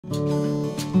Good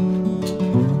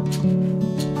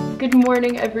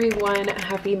morning, everyone.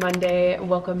 Happy Monday.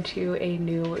 Welcome to a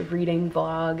new reading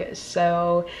vlog.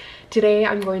 So today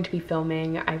I'm going to be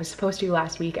filming. I was supposed to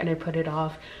last week and I put it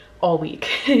off all week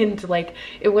and like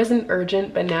it wasn't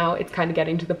urgent, but now it's kind of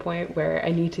getting to the point where I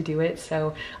need to do it.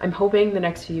 So I'm hoping the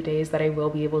next few days that I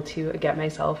will be able to get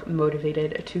myself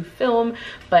motivated to film,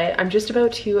 but I'm just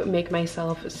about to make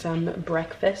myself some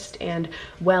breakfast, and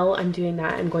while I'm doing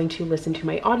that I'm going to listen to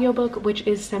my audiobook, which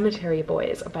is Cemetery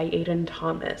Boys by Aiden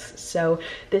Thomas. So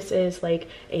this is like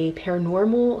a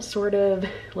paranormal sort of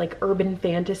like urban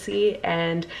fantasy,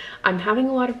 and I'm having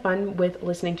a lot of fun with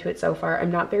listening to it so far.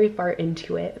 I'm not very far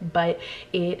into it, but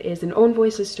it is an own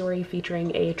voices story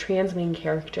featuring a trans main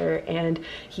character, and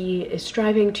he is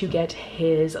striving to get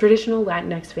his traditional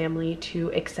Latinx family to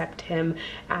accept him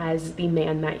as the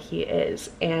man that he is.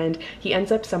 And he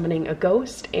ends up summoning a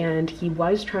ghost, and he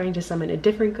was trying to summon a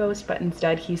different ghost, but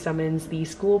instead he summons the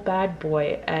school bad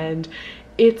boy, and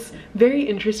it's very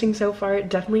interesting so far.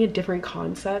 Definitely a different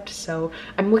concept, so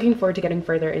I'm looking forward to getting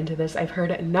further into this. I've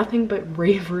heard nothing but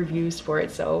rave reviews for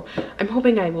it, so I'm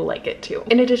hoping I will like it too.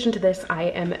 In addition to this, I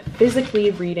am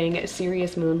physically reading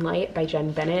Serious Moonlight by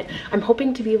Jenn Bennett. I'm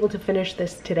hoping to be able to finish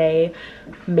this today,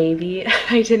 maybe.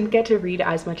 I didn't get to read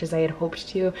as much as I had hoped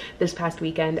to this past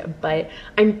weekend, but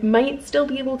I might still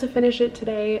be able to finish it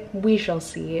today. We shall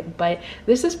see. But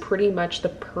this is pretty much the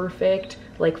perfect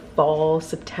like fall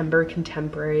September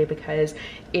contemporary because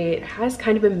it has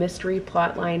kind of a mystery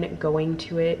plot line going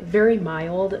to it, very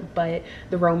mild, but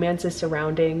the romance is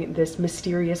surrounding this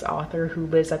mysterious author who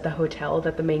lives at the hotel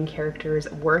that the main characters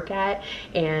work at,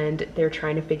 and they're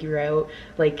trying to figure out,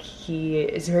 like, he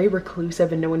is very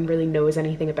reclusive and no one really knows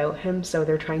anything about him, so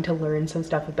they're trying to learn some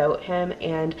stuff about him.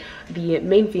 And the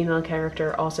main female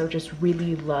character also just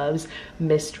really loves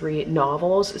mystery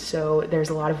novels, so there's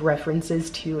a lot of references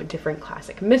to different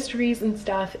classic mysteries and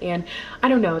stuff, and I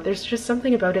don't know, there's just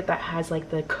something about it that has like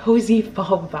the cozy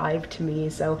fall vibe to me,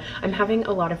 so I'm having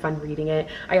a lot of fun reading it.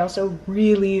 I also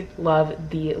really love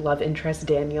the love interest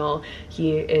Daniel.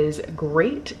 He is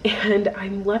great and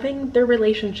I'm loving their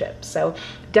relationship, so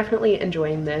definitely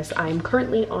enjoying this. I'm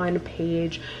currently on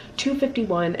page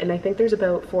 251 and I think there's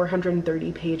about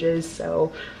 430 pages,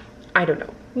 so I don't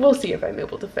know. We'll see if I'm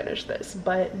able to finish this,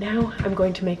 but now I'm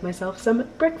going to make myself some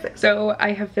breakfast. So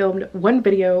I have filmed one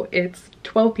video. It's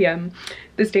 12 p.m.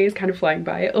 This day is kind of flying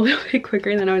by a little bit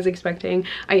quicker than I was expecting.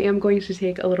 I am going to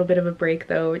take a little bit of a break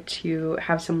though to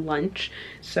have some lunch.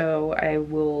 So I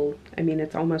mean,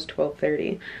 it's almost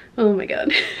 12:30. Oh my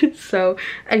god. So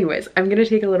anyways, I'm gonna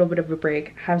take a little bit of a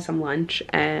break, have some lunch,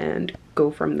 and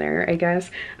go from there, I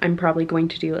guess. I'm probably going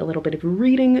to do a little bit of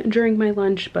reading during my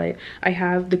lunch, but I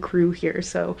have the crew here.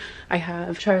 So I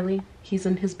have Charlie, he's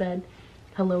in his bed.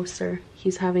 Hello, sir.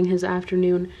 He's having his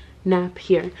afternoon nap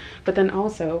here. But then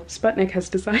also Sputnik has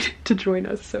decided to join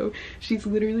us, so she's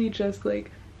literally just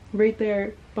like right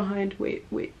there behind, wait,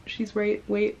 she's right,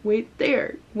 wait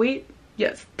there, wait,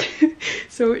 yes.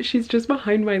 So she's just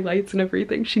behind my lights and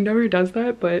everything. She never does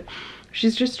that, but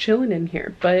she's just chilling in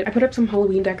here. But I put up some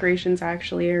Halloween decorations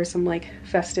actually, or some like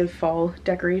festive fall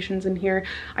decorations in here.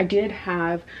 I did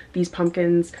have these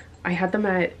pumpkins. I had them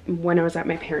when I was at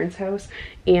my parents' house,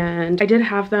 and I did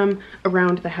have them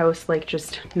around the house, like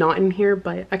just not in here,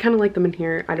 but I kind of like them in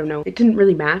here. I don't know. It didn't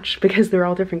really match because they're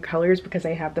all different colors because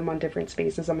I have them on different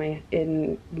spaces on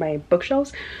in my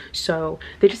bookshelves. So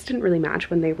they just didn't really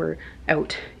match when they were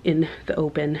out in the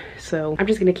open. So I'm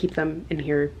just gonna keep them in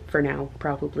here for now,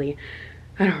 probably.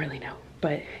 I don't really know.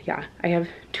 But yeah, I have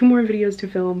 2 more videos to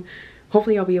film.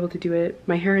 Hopefully I'll be able to do it.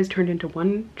 My hair has turned into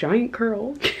one giant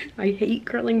curl. I hate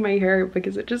curling my hair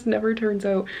because it just never turns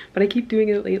out, but I keep doing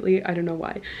it lately. I don't know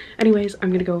why. Anyways,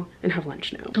 I'm gonna go and have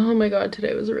lunch now. Oh my god,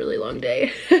 today was a really long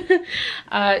day.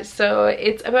 So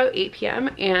it's about 8 p.m.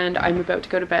 and I'm about to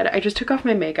go to bed. I just took off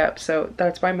my makeup, so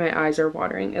that's why my eyes are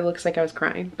watering. It looks like I was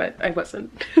crying, but I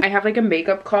wasn't. I have like a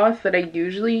makeup cloth that I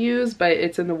usually use, but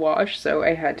it's in the wash, so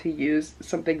I had to use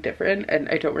something different, and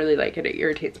I don't really like it. It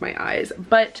irritates my eyes.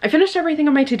 But I finished everything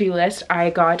on my to-do list. I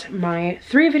got my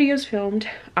 3 videos filmed.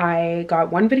 I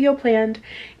got 1 video planned,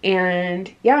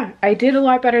 and yeah, I did a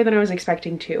lot better than I was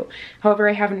expecting to. However,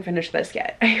 I haven't finished this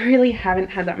yet. I really haven't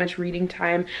had that much reading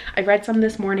time. I read some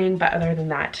this morning, but other than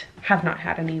that, have not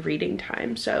had any reading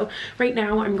time. So right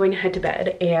now I'm going to head to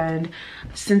bed, and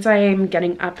since I'm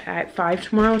getting up at 5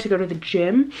 tomorrow to go to the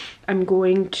gym, I'm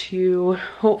going to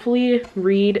hopefully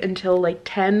read until like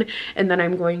 10, and then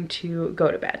I'm going to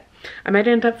go to bed. I might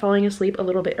end up falling asleep a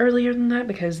little bit earlier than that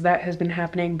because that has been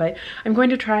happening, but I'm going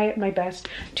to try my best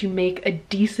to make a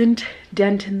decent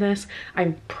dent in this.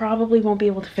 I probably won't be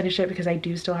able to finish it because I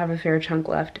do still have a fair chunk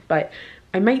left, but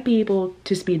I might be able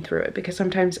to speed through it because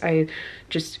sometimes I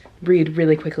just read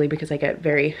really quickly because I get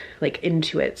very like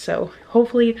into it. So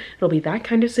hopefully it'll be that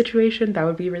kind of situation. That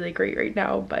would be really great right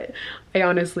now, but I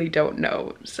honestly don't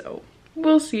know. So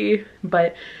we'll see.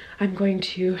 But I'm going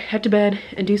to head to bed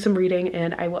and do some reading,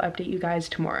 and I will update you guys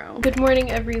tomorrow. Good morning,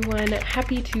 everyone.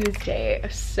 Happy Tuesday.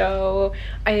 So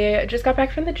I just got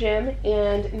back from the gym,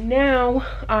 and now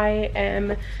I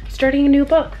am starting a new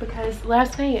book because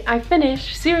last night I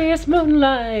finished Serious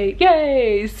Moonlight.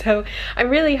 Yay! So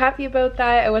I'm really happy about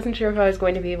that. I wasn't sure if I was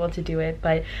going to be able to do it,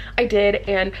 but I did,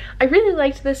 and I really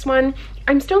liked this one.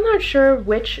 I'm still not sure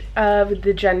which of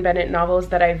the Jenn Bennett novels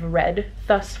that I've read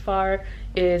thus far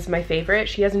is my favorite.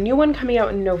 She has a new one coming out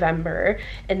in November,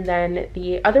 and then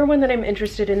the other one that I'm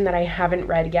interested in that I haven't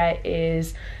read yet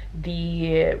is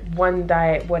the one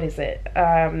that, what is it,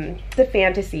 the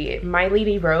fantasy, My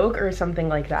Lady Rogue or something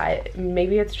like that.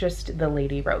 Maybe it's just The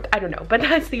Lady Rogue, I don't know, but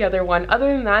that's the other one. Other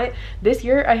than that, this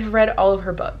year I've read all of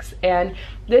her books, and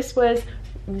this was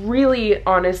really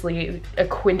honestly a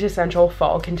quintessential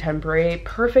fall contemporary,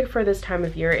 perfect for this time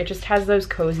of year. It just has those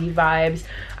cozy vibes.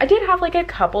 I did have like a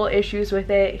couple issues with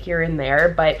it here and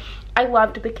there, but I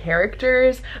loved the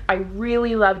characters. I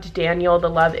really loved Daniel, the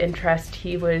love interest.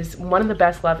 He was one of the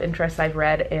best love interests I've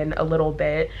read in a little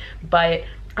bit, but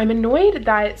I'm annoyed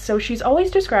that, so she's always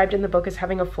described in the book as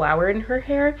having a flower in her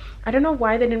hair. I don't know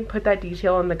why they didn't put that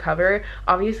detail on the cover.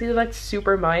 Obviously that's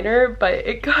super minor, but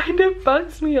it kind of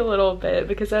bugs me a little bit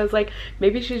because I was like,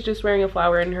 maybe she's just wearing a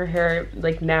flower in her hair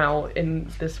like now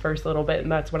in this first little bit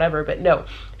and that's whatever, but no,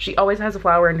 she always has a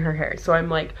flower in her hair. So I'm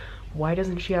like, why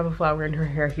doesn't she have a flower in her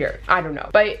hair here? I don't know.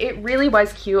 But it really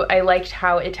was cute. I liked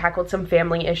how it tackled some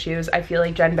family issues. I feel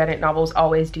like Jenn Bennett novels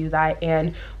always do that.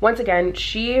 And once again,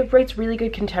 she writes really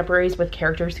good contemporaries with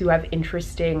characters who have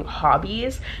interesting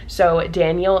hobbies. So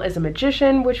Daniel is a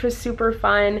magician, which was super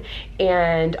fun.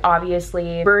 And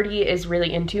obviously Birdie is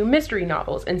really into mystery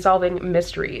novels and solving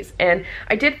mysteries. And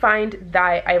I did find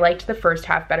that I liked the first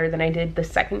half better than I did the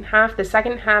second half. The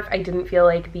second half, I didn't feel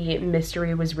like the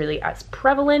mystery was really as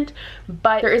prevalent.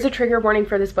 But there is a trigger warning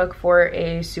for this book for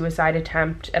a suicide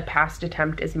attempt. A past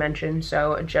attempt is mentioned,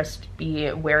 so just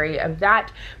be wary of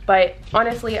that. But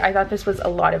honestly, I thought this was a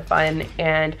lot of fun,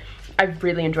 and I've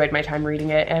really enjoyed my time reading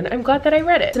it, and I'm glad that I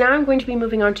read it. So now I'm going to be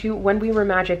moving on to When We Were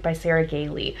Magic by Sarah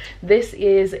Gailey. This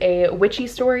is a witchy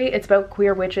story. It's about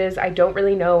queer witches. I don't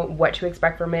really know what to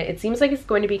expect from it. It seems like it's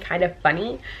going to be kind of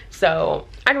funny, so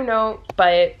I don't know,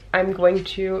 but I'm going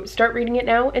to start reading it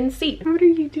now and see. What are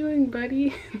you doing,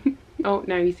 buddy? Oh,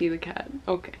 now you see the cat.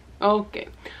 Okay. Okay.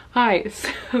 Hi,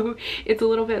 so it's a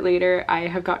little bit later. I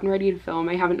have gotten ready to film.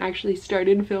 I haven't actually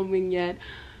started filming yet,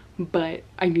 but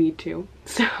I need to.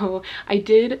 So I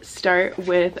did start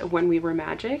with When We Were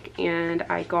Magic, and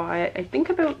I got, I think,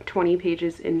 about 20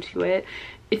 pages into it.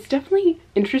 It's definitely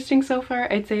interesting so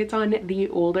far. I'd say it's on the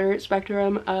older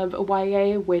spectrum of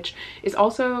YA, which is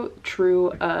also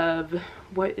true of,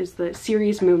 what is the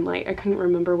Serious Moonlight? I couldn't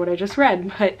remember what I just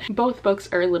read, but both books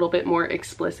are a little bit more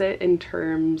explicit in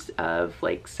terms of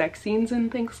like sex scenes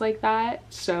and things like that.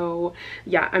 So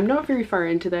yeah, I'm not very far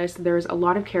into this. There's a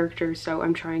lot of characters, so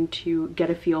I'm trying to get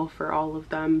a feel for all of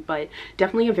them, but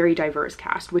definitely a very diverse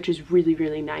cast, which is really,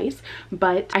 really nice.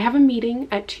 But I have a meeting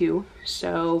at 2,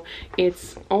 so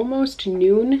it's almost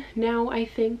noon now. I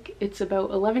think it's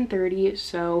about 11:30,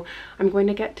 so I'm going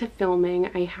to get to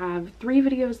filming. I have 3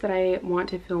 videos that I want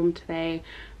to film today,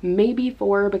 maybe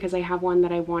 4 because I have one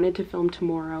that I wanted to film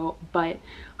tomorrow, but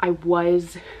I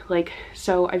was like,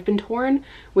 so I've been torn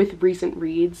with recent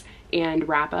reads and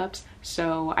wrap-ups.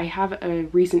 So I have a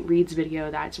recent reads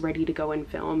video that's ready to go and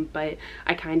film, but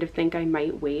I kind of think I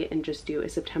might wait and just do a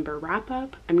September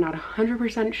wrap-up. I'm not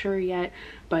 100% sure yet,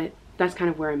 but that's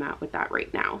kind of where I'm at with that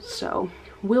right now, so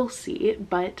we'll see.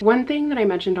 But one thing that I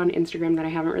mentioned on Instagram that I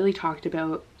haven't really talked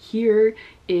about here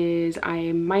is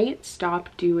I might stop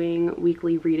doing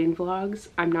weekly reading vlogs.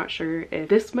 I'm not sure if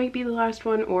this might be the last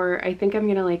one, or I think I'm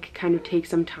gonna like kind of take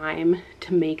some time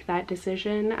to make that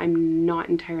decision. I'm not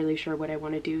entirely sure what I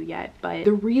want to do yet, but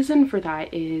the reason for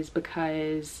that is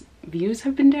because views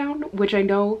have been down, which I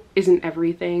know isn't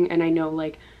everything, and I know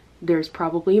like there's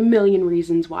probably a million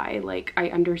reasons why. Like, I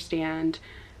understand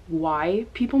why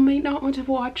people may not want to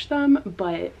watch them,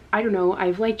 but I don't know,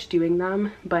 I've liked doing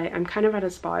them, but I'm kind of at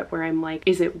a spot where I'm like,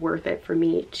 is it worth it for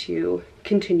me to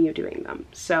continue doing them?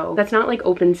 So that's not like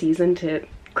open season to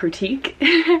critique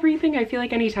everything. I feel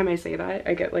like anytime I say that,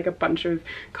 I get like a bunch of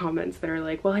comments that are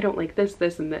like, well, I don't like this,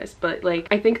 this, and this. But like,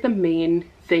 I think the main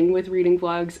thing with reading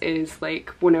vlogs is like,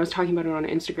 when I was talking about it on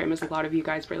Instagram, is a lot of you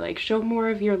guys were like, show more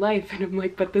of your life. And I'm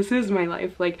like, but this is my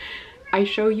life. Like, I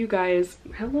show you guys,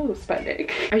 hello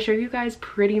Sputnik, I show you guys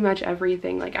pretty much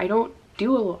everything. Like, I don't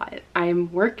do a lot.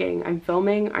 I'm working, I'm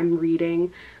filming, I'm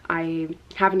reading. I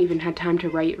haven't even had time to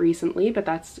write recently, but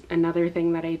that's another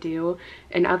thing that I do.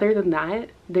 And other than that,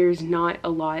 there's not a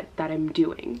lot that I'm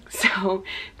doing. So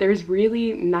there's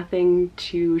really nothing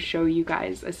to show you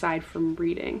guys aside from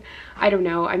reading. I don't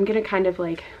know, I'm gonna kind of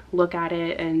like look at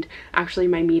it, and actually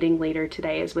my meeting later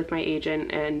today is with my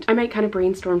agent, and I might kind of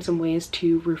brainstorm some ways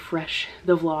to refresh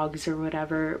the vlogs or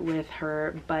whatever with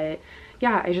her. But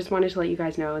yeah, I just wanted to let you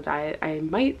guys know that I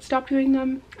might stop doing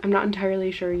them. I'm not entirely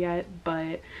sure yet,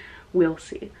 but we'll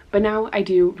see. But now I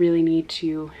do really need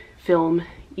to film,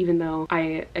 even though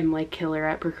I am like killer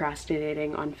at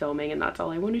procrastinating on filming, and that's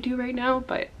all I want to do right now,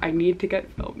 but I need to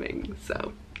get filming,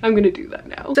 so I'm gonna do that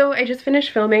now. So I just finished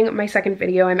filming my second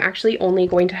video. I'm actually only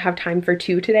going to have time for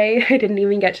 2 today. I didn't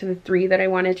even get to the 3 that I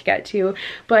wanted to get to,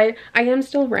 but I am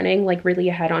still running like really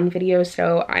ahead on videos,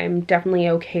 so I'm definitely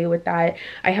okay with that.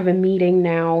 I have a meeting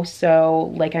now,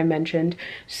 so like I mentioned,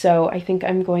 so I think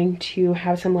I'm going to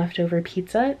have some leftover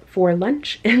pizza for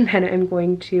lunch, and then I'm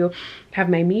going to have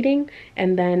my meeting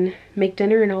and then make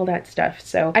dinner and all that stuff.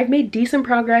 So I've made decent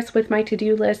progress with my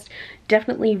to-do list.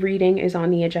 Definitely reading is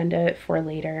on the agenda for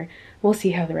later. We'll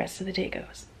see how the rest of the day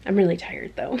goes. I'm really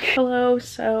tired though. Hello,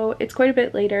 so it's quite a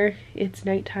bit later. It's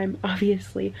nighttime,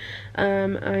 obviously.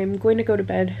 I'm going to go to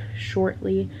bed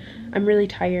shortly. I'm really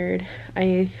tired.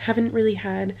 I haven't really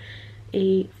had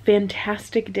a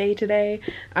fantastic day today.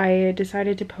 I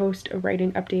decided to post a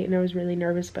writing update and I was really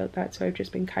nervous about that, so I've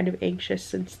just been kind of anxious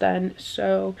since then.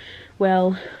 So,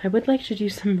 well, I would like to do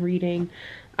some reading.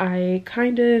 I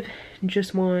kind of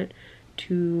just want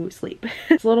to sleep.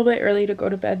 It's a little bit early to go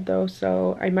to bed though,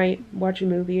 so I might watch a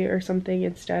movie or something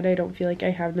instead. I don't feel like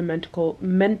I have the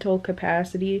mental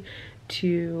capacity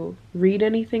to read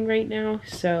anything right now.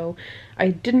 So I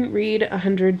didn't read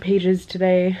 100 pages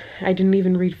today. I didn't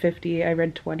even read 50. I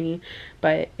read 20,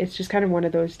 but it's just kind of one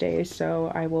of those days,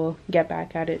 so I will get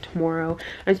back at it tomorrow.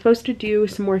 I'm supposed to do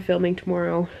some more filming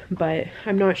tomorrow, but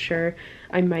I'm not sure.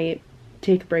 I might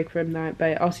take a break from that,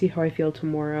 but I'll see how I feel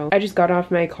tomorrow. I just got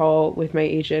off my call with my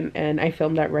agent and I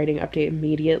filmed that writing update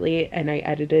immediately, and I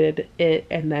edited it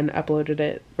and then uploaded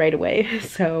it right away.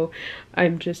 So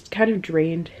I'm just kind of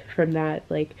drained from that.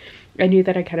 Like, I knew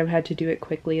that I kind of had to do it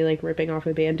quickly, like ripping off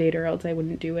a band-aid, or else I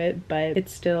wouldn't do it, but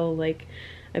it's still like,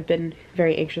 I've been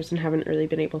very anxious and haven't really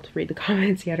been able to read the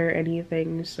comments yet or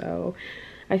anything, so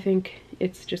I think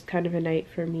it's just kind of a night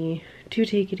for me to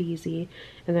take it easy,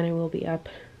 and then I will be up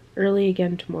early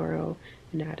again tomorrow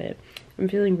and at it. I'm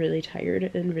feeling really tired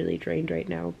and really drained right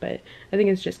now, but I think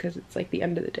it's just because it's like the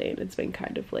end of the day and it's been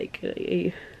kind of like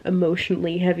a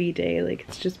emotionally heavy day. Like,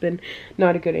 it's just been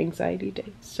not a good anxiety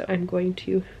day. So I'm going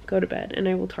to go to bed and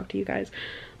I will talk to you guys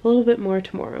a little bit more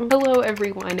tomorrow. Hello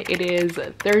everyone, it is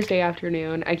Thursday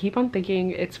afternoon. I keep on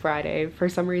thinking it's Friday for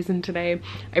some reason today.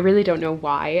 I really don't know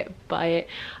why, but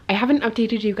I haven't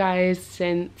updated you guys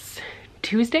since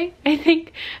Tuesday, I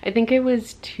think it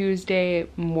was Tuesday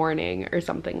morning or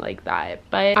something like that.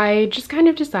 But I just kind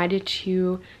of decided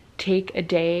to take a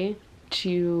day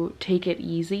to take it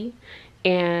easy,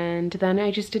 and then I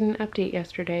just didn't update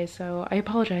yesterday, so I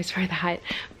apologize for that.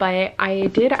 But I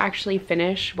did actually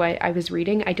finish what I was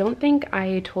reading. I don't think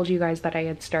I told you guys that I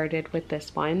had started with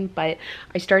this one, but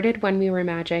I started When We Were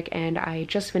Magic and I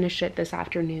just finished it this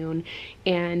afternoon,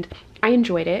 and I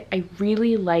enjoyed it. I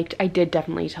really liked, I did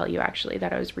definitely tell you actually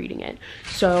that I was reading it.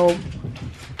 So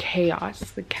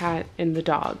chaos, the cat and the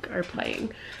dog are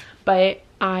playing. But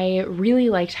I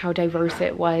really liked how diverse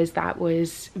it was. That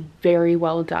was very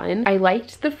well done. I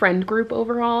liked the friend group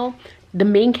overall. The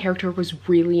main character was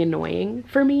really annoying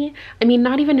for me. I mean,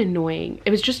 not even annoying.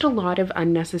 It was just a lot of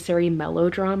unnecessary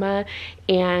melodrama,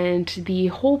 and the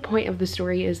whole point of the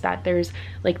story is that there's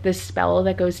like this spell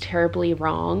that goes terribly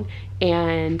wrong,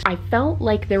 and I felt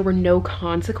like there were no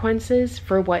consequences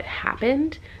for what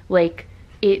happened. Like,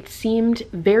 it seemed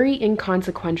very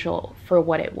inconsequential for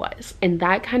what it was, and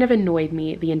that kind of annoyed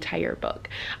me the entire book.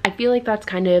 I feel like that's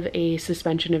kind of a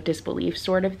suspension of disbelief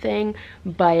sort of thing,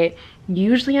 but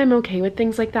usually I'm okay with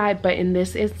things like that, but in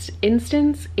this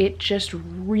instance, it just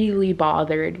really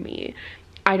bothered me.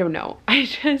 I don't know.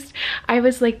 I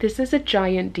was like, this is a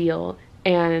giant deal,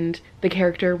 and the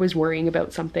character was worrying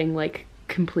about something like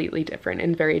completely different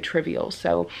and very trivial.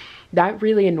 So that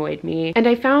really annoyed me. And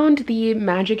I found the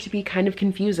magic to be kind of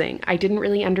confusing. I didn't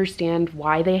really understand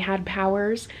why they had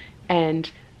powers,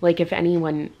 and like if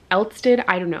anyone else did,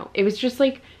 I don't know. It was just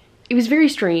like, it was very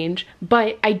strange,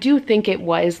 but I do think it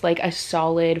was like a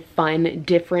solid, fun,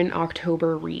 different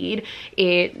October read.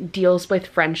 It deals with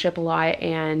friendship a lot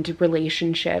and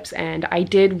relationships, and I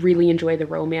did really enjoy the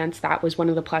romance. That was one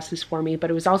of the pluses for me, but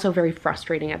it was also very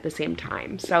frustrating at the same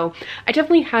time. So I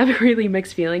definitely have really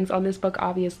mixed feelings on this book,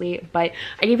 obviously, but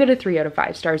I gave it a 3 out of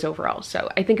 5 stars overall, so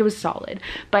I think it was solid.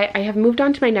 But I have moved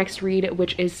on to my next read,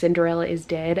 which is Cinderella is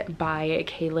Dead by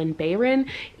Kalynn Bayron,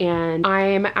 and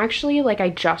I'm actually like,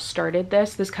 I just started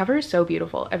this. This cover is so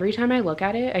beautiful. Every time I look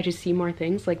at it, I just see more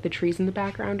things, like the trees in the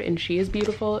background, and she is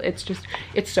beautiful. It's just,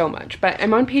 it's so much. But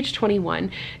I'm on page 21,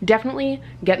 definitely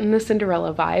getting the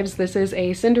Cinderella vibes. This is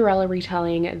a Cinderella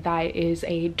retelling that is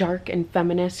a dark and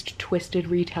feminist twisted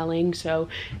retelling, so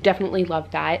definitely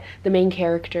love that. The main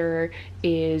character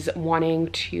is wanting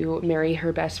to marry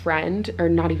her best friend, or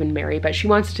not even marry, but she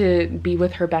wants to be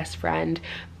with her best friend,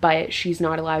 but she's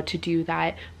not allowed to do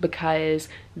that because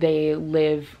they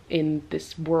live in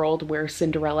this world where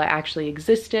Cinderella actually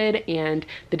existed, and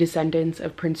the descendants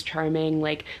of Prince Charming,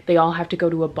 like, they all have to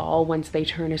go to a ball once they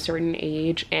turn a certain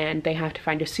age, and they have to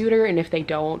find a suitor, and if they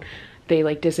don't, they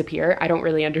like disappear. I don't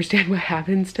really understand what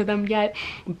happens to them yet,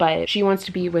 but she wants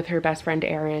to be with her best friend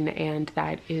Aaron, and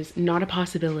that is not a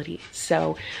possibility.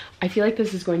 So I feel like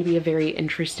this is going to be a very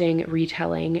interesting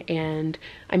retelling, and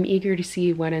I'm eager to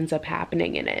see what ends up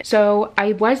happening in it. So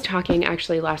I was talking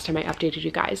actually last time I updated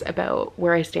you guys about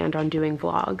where I stand on doing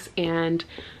vlogs, and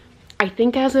I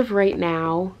think as of right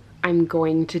now, I'm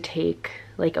going to take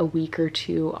like a week or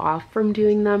 2 off from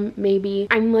doing them, maybe.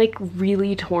 I'm like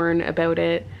really torn about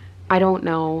it. I don't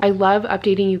know. I love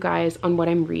updating you guys on what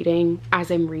I'm reading as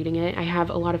I'm reading it. I have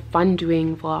a lot of fun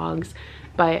doing vlogs,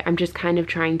 but I'm just kind of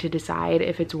trying to decide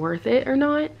if it's worth it or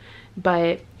not.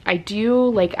 But I do,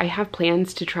 like, I have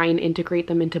plans to try and integrate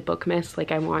them into Bookmas.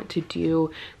 Like, I want to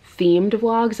do themed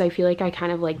vlogs. I feel like I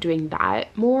kind of like doing that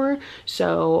more.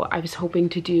 So I was hoping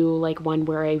to do like one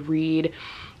where I read,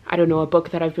 I don't know, a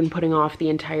book that I've been putting off the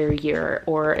entire year,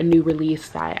 or a new release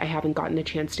that I haven't gotten a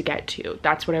chance to get to.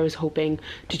 That's what I was hoping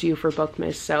to do for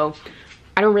Bookmas. So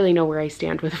I don't really know where I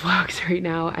stand with vlogs right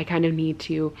now. I kind of need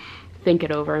to think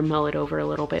it over and mull it over a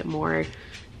little bit more,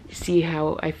 see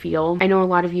how I feel. I know a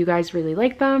lot of you guys really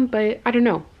like them, but I don't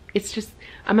know. It's just,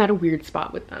 I'm at a weird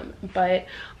spot with them. But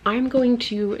I'm going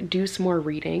to do some more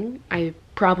reading. I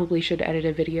probably should edit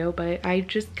a video, but I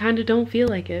just kind of don't feel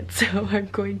like it. So I'm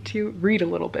going to read a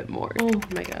little bit more. Oh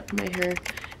my God, my hair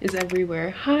is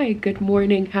everywhere. Hi, good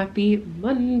morning, happy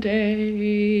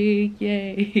Monday,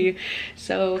 yay.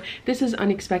 So this is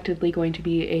unexpectedly going to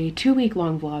be a 2-week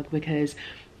long vlog because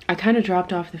I kind of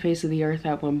dropped off the face of the earth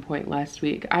at one point last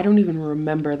week. I don't even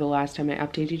remember the last time I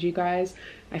updated you guys.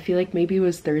 I feel like maybe it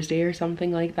was Thursday or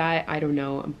something like that. I don't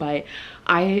know, but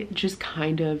I just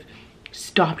kind of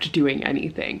stopped doing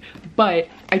anything. But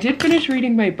I did finish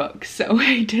reading my book, so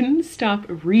I didn't stop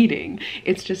reading.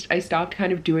 It's just I stopped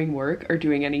kind of doing work or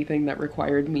doing anything that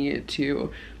required me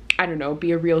to, I don't know,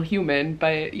 be a real human.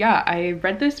 But yeah, I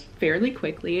read this fairly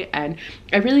quickly and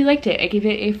I really liked it. I gave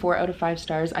it a 4 out of 5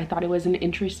 stars. I thought it was an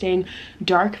interesting,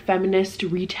 dark feminist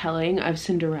retelling of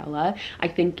Cinderella. I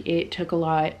think it took a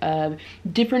lot of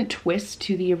different twists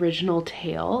to the original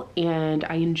tale, and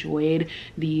I enjoyed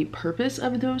the purpose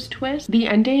of those twists. The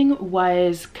ending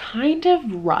was kind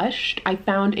of rushed. I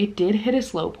found it did hit a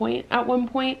slow point at one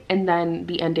point, and then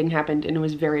the ending happened and it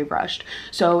was very rushed.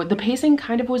 So the pacing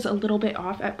kind of was a little bit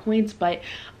off at points, but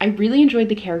I really enjoyed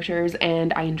the characters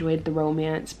and I enjoyed the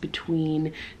romance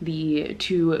between the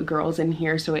 2 girls in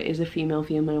here. So it is a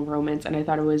female-female romance, and I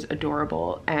thought it was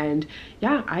adorable. And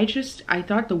yeah, I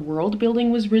thought the world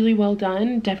building was really well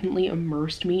done, definitely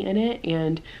immersed me in it,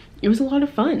 and it was a lot of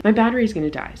fun. My battery is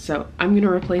gonna die, so I'm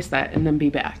gonna replace that and then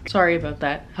be back. Sorry about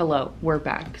that. Hello, we're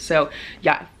back. So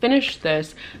yeah, finished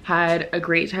this, had a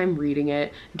great time reading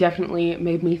it. Definitely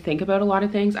made me think about a lot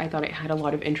of things. I thought it had a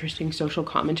lot of interesting social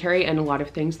commentary and a lot of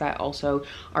things that also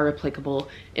are applicable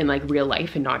in like real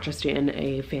life and not just in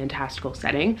a fantastical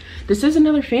setting. This is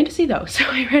another fantasy though, so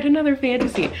I read another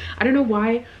fantasy. I don't know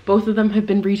why both of them have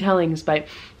been retellings, but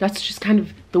that's just kind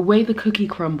of the way the cookie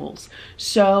crumbles.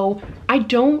 So I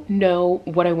don't know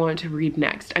what I want to read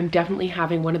next. I'm definitely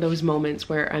having one of those moments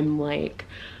where I'm like,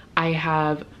 I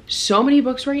have so many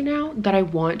books right now that I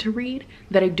want to read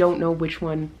that I don't know which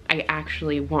one I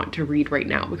actually want to read right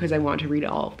now because I want to read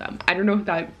all of them. I don't know if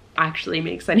that actually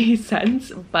makes any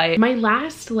sense. But my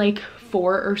last like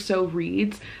 4 or so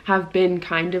reads have been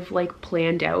kind of like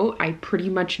planned out. I pretty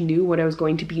much knew what I was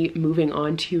going to be moving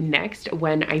on to next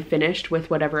when I finished with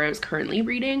whatever I was currently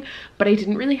reading, but I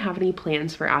didn't really have any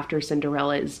plans for after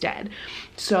Cinderella is dead.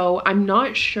 So I'm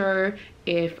not sure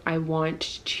if I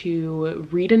want to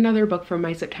read another book from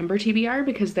my September TBR,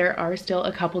 because there are still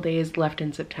a couple days left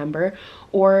in September,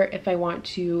 or if I want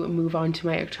to move on to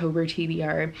my October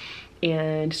TBR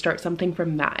and start something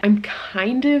from that. I'm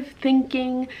kind of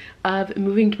thinking of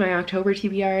moving to my October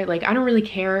TBR. Like, I don't really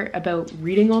care about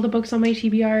reading all the books on my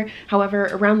TBR. However,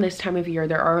 around this time of year,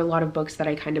 there are a lot of books that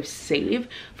I kind of save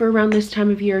for around this time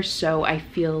of year, so I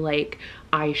feel like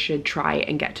I should try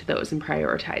and get to those and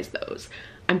prioritize those.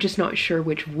 I'm just not sure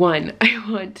which one I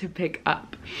want to pick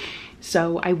up.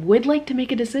 So I would like to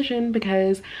make a decision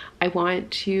because I want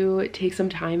to take some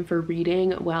time for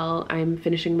reading while I'm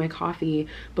finishing my coffee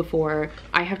before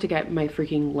I have to get my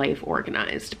freaking life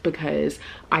organized, because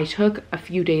I took a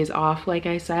few days off, like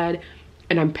I said,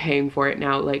 and I'm paying for it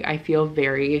now. Like, I feel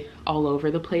very all over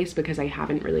the place because I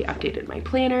haven't really updated my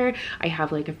planner. I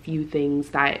have like a few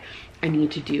things that I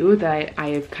need to do that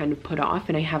I have kind of put off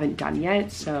and I haven't done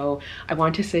yet. So I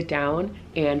want to sit down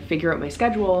and figure out my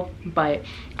schedule, but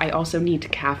I also need to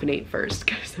caffeinate first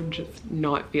because I'm just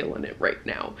not feeling it right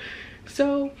now.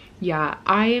 So yeah,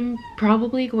 I am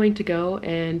probably going to go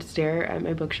and stare at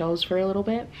my bookshelves for a little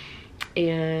bit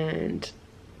and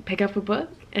pick up a book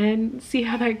and see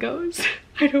how that goes.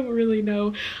 I don't really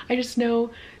know. I just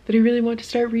know that I really want to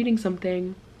start reading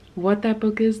something. What that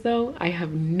book is though, I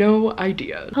have no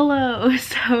idea. Hello,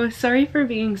 so sorry for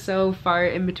being so far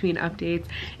in between updates.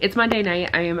 It's Monday night,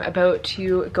 I am about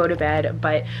to go to bed,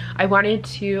 but I wanted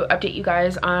to update you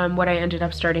guys on what I ended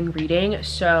up starting reading.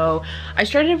 So I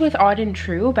started with Odd and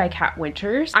True by Kat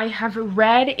Winters. I have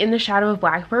read In the Shadow of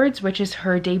Blackbirds, which is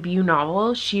her debut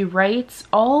novel. She writes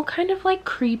all kind of like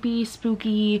creepy,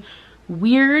 spooky,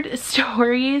 weird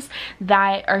stories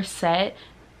that are set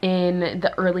in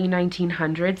the early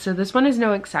 1900s, so this one is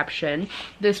no exception.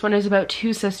 This one is about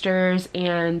 2 sisters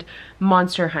and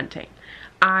monster hunting.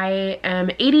 I am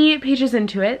 80 pages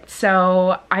into it,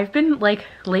 so I've been like,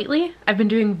 lately, I've been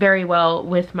doing very well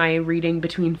with my reading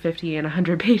between 50 and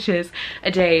 100 pages a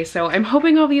day, so I'm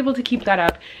hoping I'll be able to keep that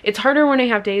up. It's harder when I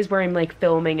have days where I'm like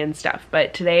filming and stuff,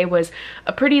 but today was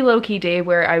a pretty low-key day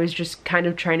where I was just kind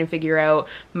of trying to figure out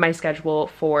my schedule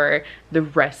for the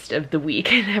rest of the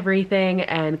week and everything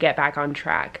and get back on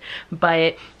track.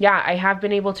 But yeah, I have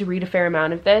been able to read a fair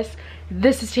amount of this.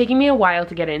 This is taking me a while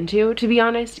to get into, to be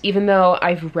honest. Even though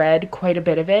I've read quite a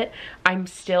bit of it, I'm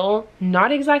still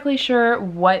not exactly sure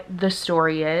what the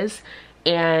story is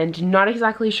and not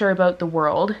exactly sure about the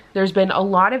world. There's been a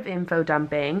lot of info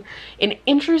dumping. An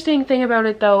interesting thing about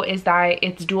it though is that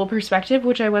it's dual perspective,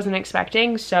 which I wasn't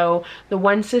expecting. So the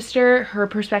one sister, her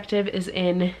perspective is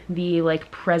in the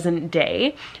like present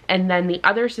day, and then the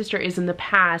other sister is in the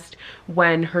past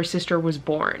when her sister was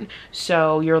born.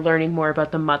 So you're learning more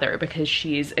about the mother because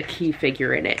she's a key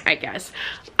figure in it, I guess.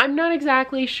 I'm not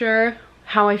exactly sure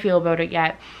how I feel about it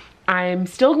yet. I'm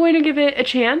still going to give it a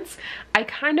chance. I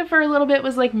kind of for a little bit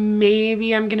was like,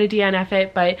 maybe I'm gonna DNF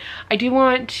it, but I do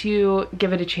want to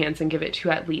give it a chance and give it to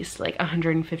at least like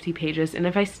 150 pages. And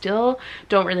if I still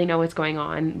don't really know what's going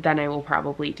on, then I will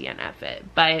probably DNF it.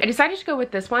 But I decided to go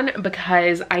with this one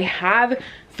because I have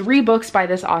 3 books by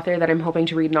this author that I'm hoping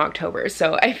to read in October.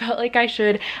 So I felt like I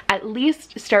should at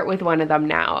least start with one of them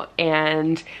now.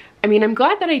 And I mean, I'm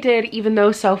glad that I did, even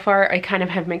though so far I kind of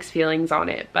have mixed feelings on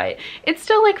it, but it's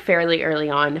still like fairly early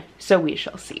on, so we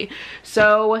shall see.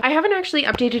 So I haven't actually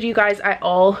updated you guys at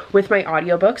all with my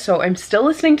audiobook, so I'm still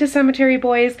listening to Cemetery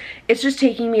Boys. It's just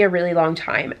taking me a really long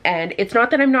time, and it's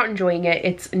not that I'm not enjoying it,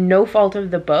 it's no fault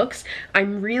of the books.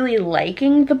 I'm really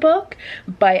liking the book,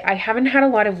 but I haven't had a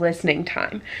lot of listening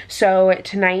time. So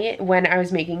tonight when I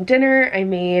was making dinner, I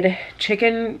made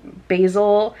chicken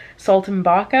basil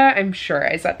saltimbocca. I'm sure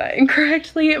I said that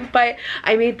incorrectly, but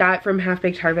I made that from Half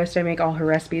Baked Harvest. I make all her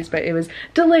recipes, but it was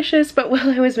delicious. But while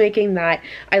I was making that,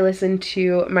 I listened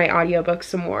to my audiobook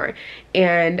some more,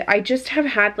 and I just have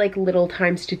had like little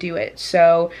times to do it.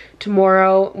 So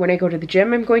tomorrow when I go to the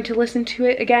gym, I'm going to listen to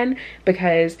it again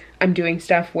because I'm doing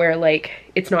stuff where like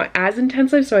it's not as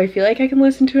intensive, so I feel like I can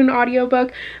listen to an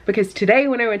audiobook. Because today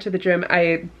when I went to the gym,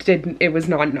 it was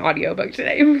not an audiobook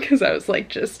today because I was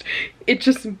like it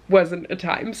just wasn't a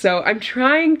time. So I'm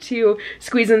trying to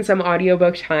squeeze in some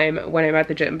audiobook time when I'm at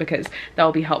the gym because that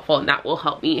will be helpful, and that will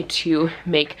help me to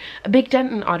make a big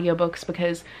dent in audiobooks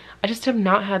because I just have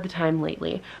not had the time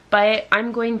lately. But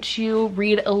I'm going to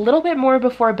read a little bit more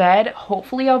before bed.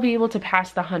 Hopefully I'll be able to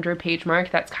pass the 100-page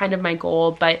mark. That's kind of my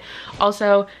goal. But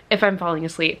also, if I'm falling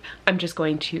asleep, I'm just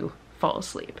going to fall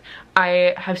asleep.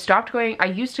 I have stopped going. I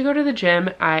used to go to the gym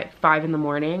at 5 in the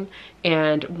morning,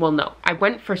 and well, no, I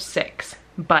went for 6,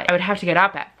 but I would have to get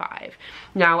up at 5.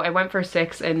 Now I went for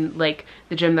 6, and like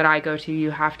the gym that I go to,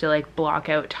 you have to like block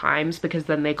out times because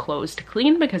then they close to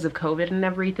clean because of COVID and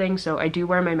everything. So I do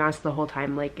wear my mask the whole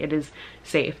time. Like, it is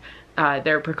safe.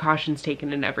 There are precautions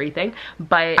taken and everything,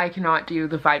 but I cannot do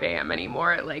the 5 a.m.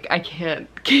 anymore. Like, I can't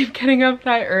keep getting up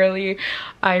that early.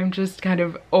 I'm just kind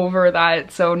of over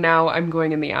that. So now I'm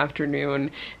going in the afternoon,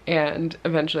 and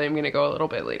eventually I'm gonna go a little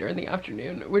bit later in the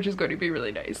afternoon, which is going to be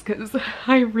really nice because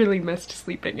I really missed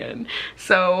sleeping in.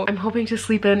 So I'm hoping to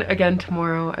sleep in again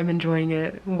tomorrow. I'm enjoying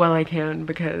it while I can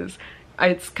because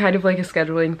it's kind of like a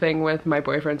scheduling thing with my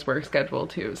boyfriend's work schedule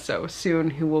too. So soon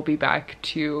he will be back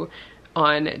to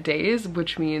on days,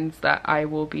 which means that I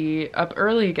will be up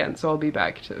early again, so I'll be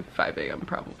back to 5 a.m.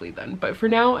 probably then. But for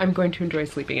now, I'm going to enjoy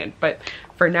sleeping in. But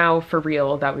for now, for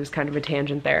real, that was kind of a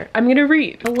tangent there. I'm gonna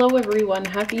read. Hello everyone,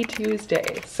 happy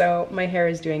Tuesday. So my hair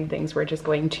is doing things, we're just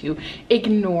going to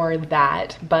ignore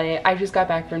that. But I just got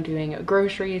back from doing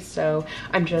groceries, so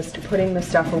I'm just putting the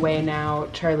stuff away now.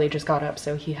 Charlie just got up,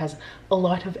 so he has a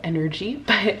lot of energy,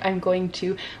 but I'm going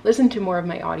to listen to more of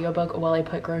my audiobook while I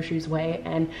put groceries away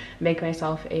and make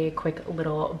myself a quick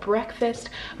little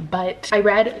breakfast. But I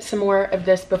read some more of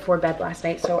this before bed last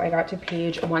night, so I got to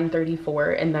page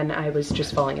 134, and then I was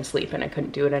just falling asleep and I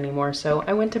couldn't do it anymore, so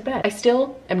I went to bed. I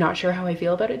still am not sure how I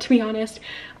feel about it, to be honest.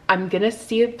 I'm gonna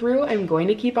see it through. I'm going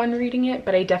to keep on reading it,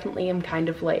 but I definitely am kind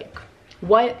of like,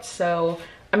 what? So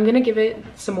I'm gonna give it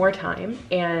some more time,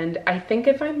 and I think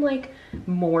if I'm like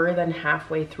more than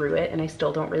halfway through it and I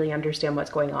still don't really understand what's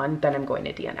going on, then I'm going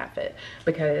to DNF it,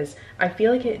 because I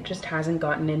feel like it just hasn't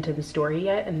gotten into the story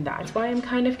yet, and that's why I'm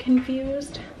kind of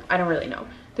confused. I don't really know.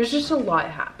 There's just a lot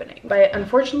happening. But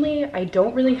unfortunately, I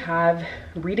don't really have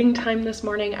reading time this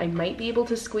morning. I might be able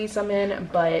to squeeze some in,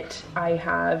 but I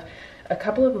have a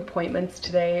couple of appointments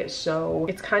today, so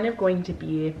it's kind of going to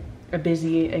be a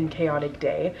busy and chaotic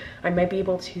day. I might be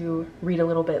able to read a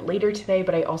little bit later today,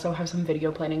 but I also have some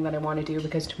video planning that I want to do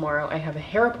because tomorrow I have a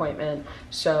hair appointment,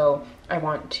 so I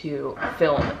want to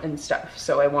film and stuff.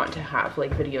 So I want to have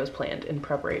like videos planned in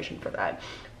preparation for that.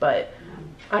 But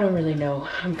I don't really know.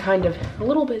 I'm kind of a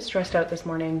little bit stressed out this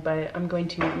morning, but I'm going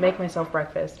to make myself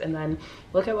breakfast and then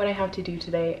look at what I have to do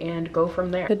today and go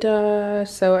from there. Ta-da!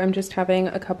 So I'm just having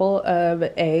a couple of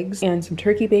eggs and some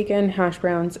turkey bacon, hash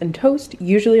browns, and toast.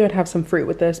 Usually I'd have some fruit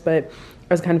with this, but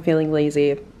I was kind of feeling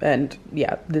lazy, and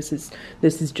yeah, this is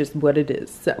just what it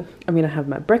is. So I'm gonna have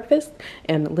my breakfast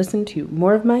and listen to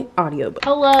more of my audiobook.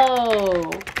 Hello!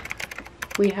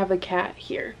 We have a cat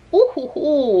here.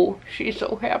 Ooh, she's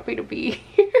so happy to be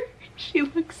here. She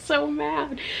looks so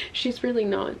mad. She's really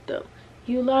not though.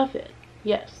 You love it.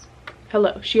 Yes.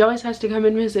 Hello. She always has to come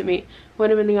and visit me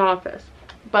when I'm in the office.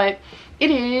 But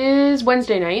it is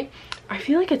Wednesday night. I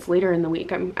feel like it's later in the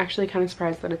week. I'm actually kind of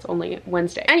surprised that it's only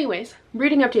Wednesday. Anyways,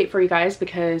 reading update for you guys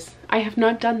because I have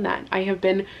not done that. I have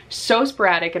been so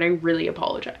sporadic and I really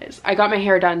apologize. I got my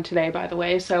hair done today, by the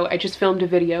way, so I just filmed a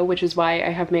video, which is why I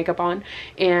have makeup on.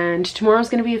 And tomorrow's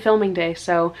gonna be a filming day,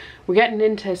 so we're getting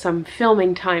into some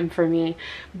filming time for me.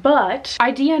 But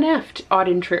I DNF'd Odd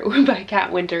and True by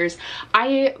Kat Winters.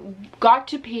 I got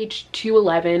to page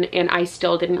 211 and I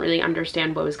still didn't really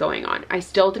understand what was going on. I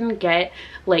still didn't get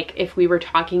like if we were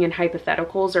talking in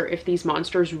hypotheticals or if these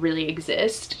monsters really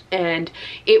exist, and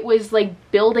it was like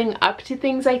building up to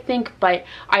things, I think, but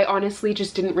I honestly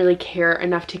just didn't really care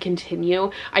enough to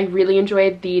continue. I really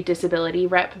enjoyed the disability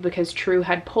rep because True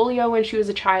had polio when she was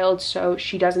a child, so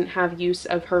she doesn't have use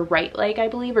of her right leg, I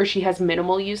believe, or she has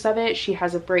minimal use of it. She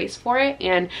has a brace for it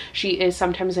and she is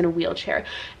sometimes in a wheelchair,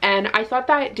 and I thought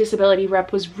that disability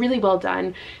rep was really well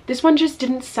done. This one just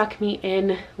didn't suck me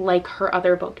in like her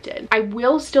other book did. I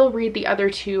will still read the other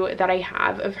two that I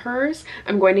have of hers.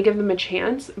 I'm going to give them a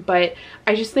chance, but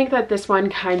I just think that this one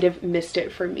kind of missed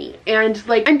it for me. And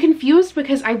like, I'm confused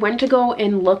because I went to go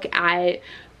and look at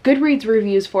Goodreads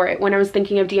reviews for it when I was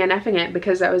thinking of DNFing it,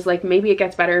 because I was like, maybe it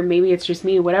gets better, maybe it's just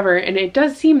me, whatever. And it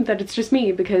does seem that it's just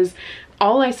me because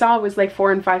all I saw was like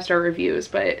 4- and 5-star reviews,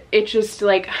 but it just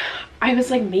like, I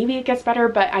was like, maybe it gets better,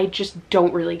 but I just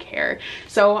don't really care.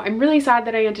 So I'm really sad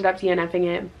that I ended up DNFing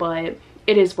it, but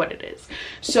it is what it is.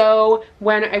 So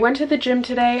when I went to the gym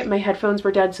today, my headphones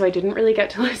were dead, so I didn't really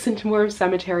get to listen to more of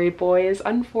Cemetery Boys,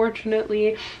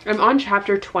 unfortunately. I'm on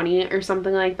chapter 20 or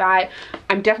something like that.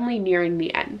 I'm definitely nearing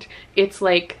the end. It's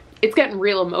like it's getting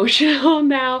real emotional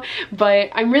now, but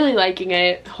I'm really liking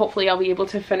it. Hopefully I'll be able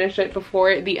to finish it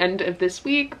before the end of this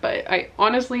week, but I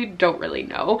honestly don't really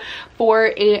know.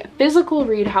 For a physical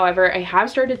read, however, I have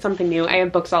started something new. I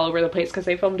have books all over the place because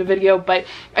I filmed a video, but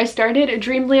I started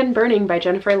Dreamland Burning by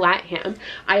Jennifer Latham.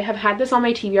 I have had this on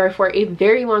my TBR for a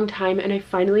very long time, and I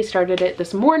finally started it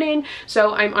this morning.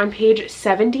 So I'm on page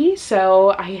 70,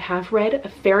 so I have read a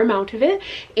fair amount of it,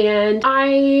 and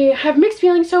I have mixed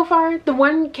feelings so far. The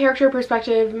one character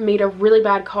perspective made a really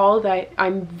bad call that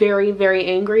I'm very, very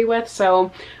angry with,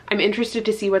 so I'm interested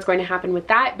to see what's going to happen with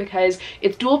that, because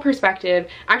it's dual perspective,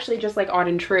 actually just like Odd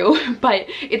and True, but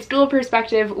it's dual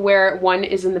perspective where one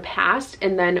is in the past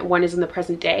and then one is in the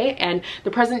present day, and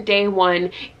the present day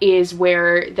one is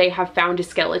where they have found a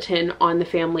skeleton on the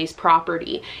family's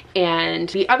property, and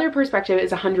the other perspective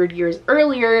is 100 years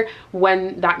earlier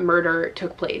when that murder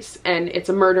took place, and it's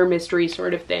a murder mystery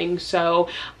sort of thing. So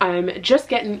I'm just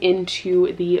getting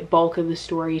into the bulk of the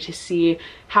story to see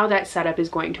how that setup is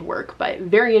going to work, but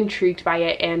very intrigued by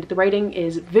it, and the writing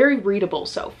is very readable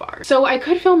so far. So I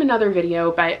could film another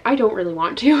video, but I don't really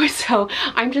want to, so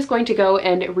I'm just going to go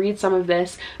and read some of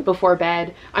this before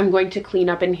bed. I'm going to clean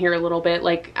up in here a little bit.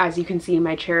 Like, as you can see,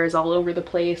 my chair is all over the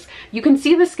place. You can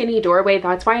see the skinny doorway.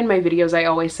 That's why in my videos I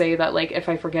always say that, like, if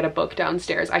I forget a book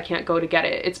downstairs, I can't go to get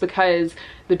it. It's because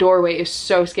the doorway is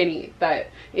so skinny that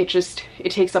it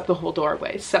takes up the whole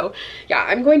doorway. So yeah,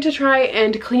 I'm going to try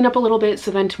and clean up a little bit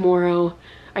so then tomorrow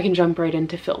I can jump right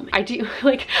into filming. I do,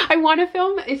 like, I want to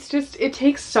film, it's just, it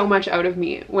takes so much out of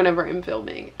me whenever I'm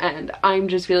filming, and I'm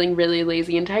just feeling really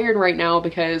lazy and tired right now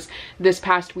because this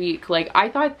past week, like, I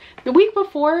thought the week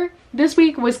before this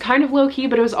week was kind of low-key,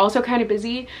 but it was also kind of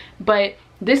busy, but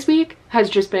this week has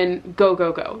just been go,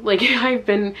 go, go. Like, I've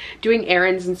been doing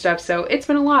errands and stuff, so it's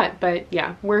been a lot, but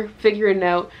yeah, we're figuring it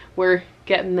out, we're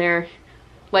getting there,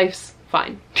 life's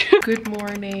fine. Good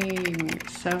morning.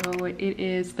 So it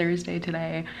is Thursday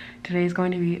today. Today is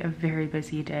going to be a very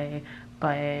busy day,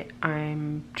 but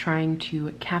I'm trying to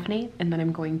caffeinate and then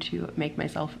I'm going to make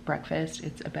myself breakfast.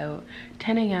 It's about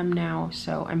 10 a.m. now,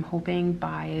 so I'm hoping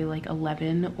by like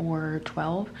 11 or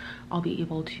 12 I'll be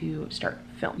able to start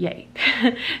film. Yay.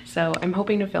 So I'm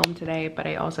hoping to film today, but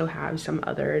I also have some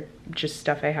other just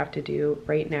stuff I have to do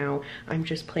right now. I'm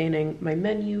just planning my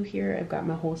menu here. I've got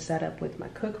my whole setup with my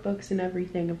cookbooks and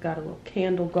everything. I've got a little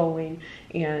candle going,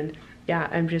 and yeah,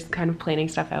 I'm just kind of planning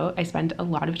stuff out. I spent a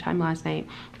lot of time last night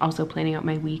also planning out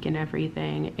my week and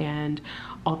everything and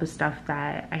all the stuff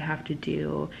that I have to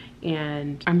do,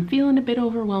 and I'm feeling a bit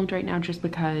overwhelmed right now just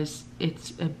because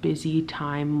it's a busy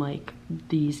time, like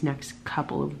these next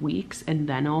couple of weeks, and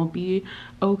then I'll be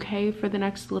okay for the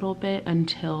next little bit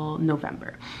until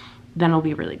November. Then I'll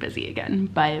be really busy again.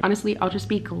 But honestly, I'll just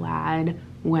be glad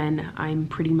when I'm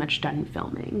pretty much done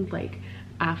filming. Like,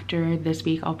 after this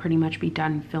week, I'll pretty much be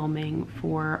done filming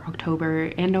for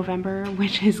October and November,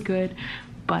 which is good,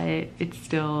 but it's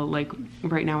still like,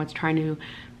 right now it's trying to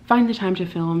find the time to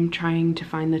film, trying to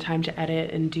find the time to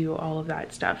edit and do all of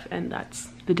that stuff, and that's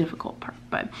the difficult part,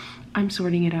 but I'm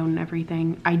sorting it out and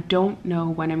everything. I don't know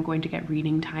when I'm going to get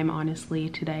reading time, honestly,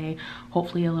 today,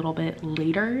 hopefully a little bit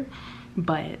later,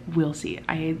 but we'll see.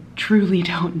 I truly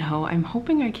don't know. I'm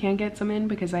hoping I can get some in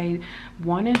because I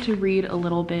wanted to read a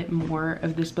little bit more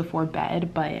of this before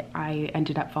bed, but I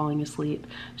ended up falling asleep,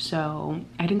 so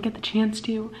I didn't get the chance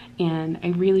to, and I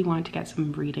really want to get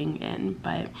some reading in.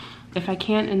 But if I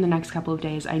can't in the next couple of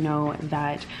days, I know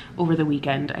that over the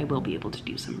weekend I will be able to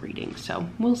do some reading, so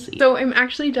we'll see. So I'm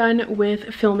actually done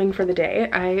with filming for the day.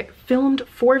 I filmed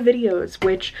 4 videos,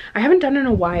 which I haven't done in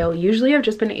a while. Usually I've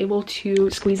just been able to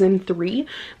squeeze in 3,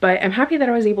 but I'm happy that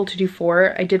I was able to do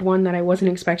 4. I did one that I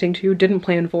wasn't expecting to, didn't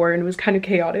plan for, and it was kind of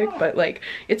chaotic, but like,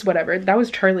 it's whatever. That was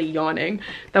Charlie yawning.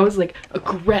 That was like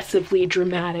aggressively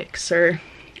dramatic, sir.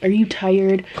 Are you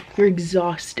tired? You're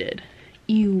exhausted.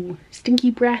 Ew, stinky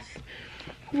breath.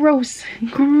 Gross,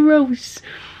 gross.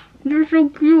 You're so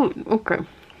cute. Okay,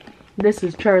 this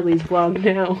is Charlie's vlog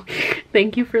now.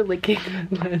 Thank you for licking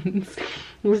the lens.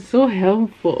 It was so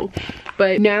helpful.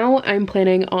 But now I'm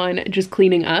planning on just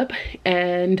cleaning up,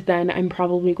 and then I'm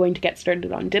probably going to get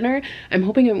started on dinner. I'm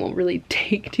hoping it won't really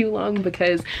take too long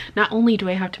because not only do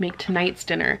I have to make tonight's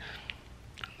dinner,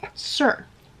 sir,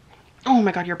 oh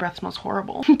my god, your breath smells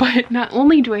horrible. But not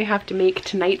only do I have to make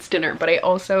tonight's dinner, but I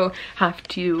also have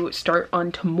to start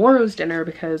on tomorrow's dinner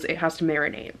because it has to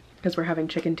marinate. because we're having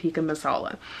chicken tikka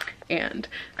masala and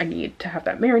I need to have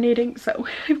that marinating, so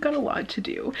I've got a lot to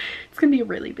do. It's gonna be a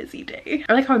really busy day.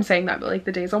 I like how I'm saying that, but like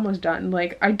the day's almost done.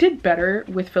 Like I did better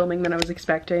with filming than I was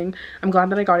expecting. I'm glad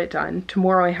that I got it done.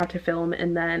 Tomorrow I have to film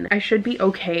and then I should be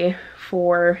okay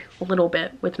for a little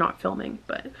bit with not filming,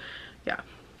 but yeah,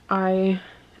 I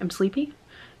am sleepy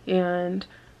and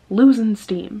losing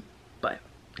steam, but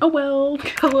oh well.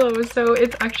 Hello, so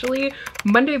it's actually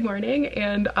Monday morning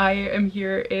and I am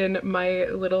here in my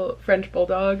little French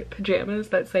bulldog pajamas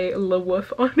that say Le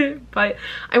Wolf on it, but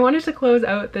I wanted to close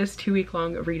out this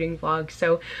 2-week-long reading vlog.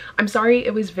 So I'm sorry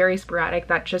it was very sporadic.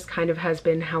 That just kind of has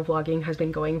been how vlogging has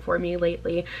been going for me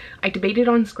lately. I debated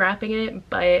on scrapping it,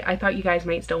 but I thought you guys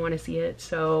might still want to see it,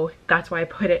 so that's why I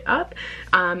put it up.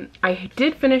 I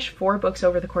did finish 4 books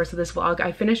over the course of this vlog.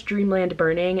 I finished Dreamland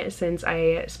Burning since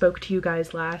I spoke to you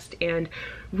guys last and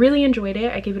really enjoyed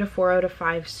it. I gave it a 4 out of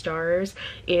 5 stars.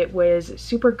 It was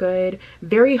super good,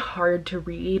 very hard to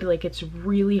read. Like it's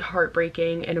really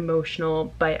heartbreaking and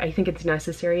emotional, but I think it's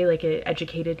necessary. Like it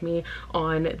educated me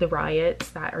on the riots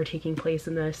that are taking place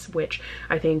in this, which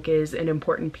I think is an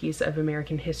important piece of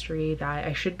American history that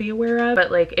I should be aware of.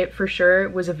 But like it for sure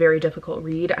was a very difficult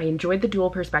read. I enjoyed the dual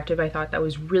perspective. I thought that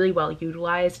was really well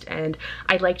utilized, and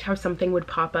I liked how something would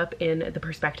pop up in the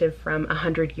perspective from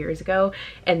 100 years ago,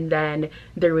 and then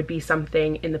there would be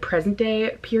something in the present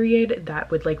day period that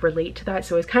would like relate to that.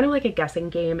 So it was kind of like a guessing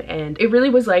game, and it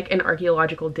really was like an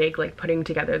archaeological dig, like putting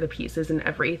together the pieces and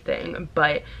everything,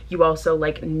 but you also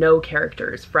like know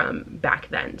characters from back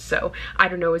then. So I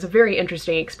don't know, it was a very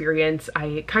interesting experience.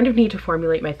 I kind of need to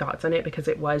formulate my thoughts on it because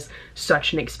it was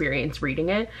such an experience reading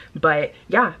it, but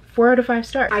yeah, 4 out of 5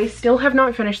 stars. I still have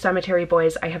not finished Cemetery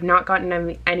Boys. I have not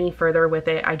gotten any further with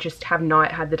it. I just have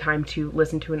not had the time to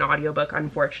listen to an audiobook,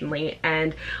 unfortunately,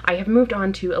 and I have moved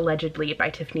on to Allegedly by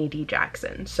Tiffany D.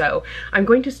 Jackson. So I'm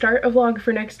going to start a vlog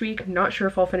for next week. I'm not sure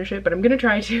if I'll finish it, but I'm gonna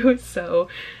try to. So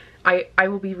I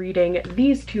will be reading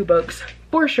these 2 books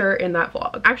for sure in that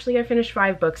vlog. Actually, I finished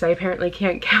 5 books. I apparently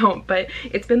can't count, but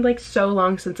it's been like so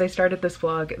long since I started this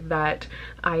vlog that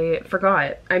I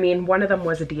forgot. I mean, one of them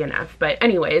was a DNF, but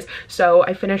anyways, so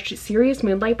I finished Serious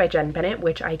Moonlight by Jenn Bennett,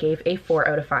 which I gave a 4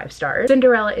 out of 5 stars.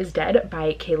 Cinderella is Dead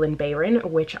by Kalynn Bayron,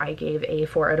 which I gave a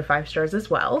 4 out of 5 stars as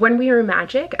well. When We Were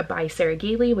Magic by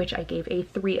Gailey, which I gave a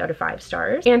 3 out of 5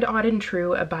 stars. And Odd and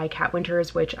True by Kat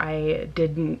Winters, which I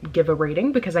didn't give a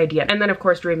rating because I didn't. And then of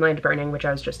course Dreamland Burning, which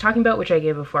I was just talking about, which I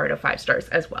gave a 4 out of 5 stars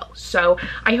as well. So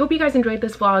I hope you guys enjoyed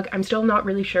this vlog. I'm still not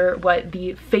really sure what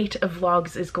the fate of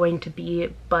vlogs is going to be,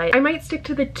 but I might stick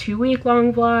to the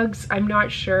 2-week-long vlogs. I'm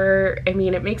not sure. I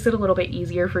mean, it makes it a little bit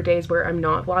easier for days where I'm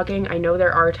not vlogging. I know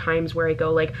there are times where I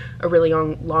go like a really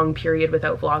long period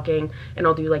without vlogging and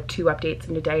I'll do like 2 updates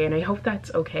in a day, and I hope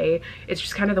that's okay. It's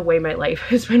just kind of the way my life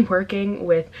has been working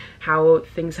with how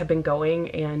things have been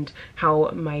going and how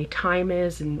my time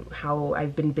is and how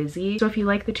I've been busy. So if you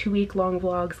like the 2-week-long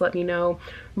vlogs, let me know.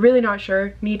 Really not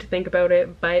sure, need to think about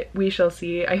it, but we shall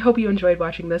see. I hope you enjoyed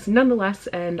watching this nonetheless,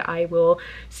 and I will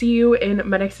see you in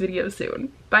my next video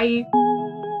soon. Bye!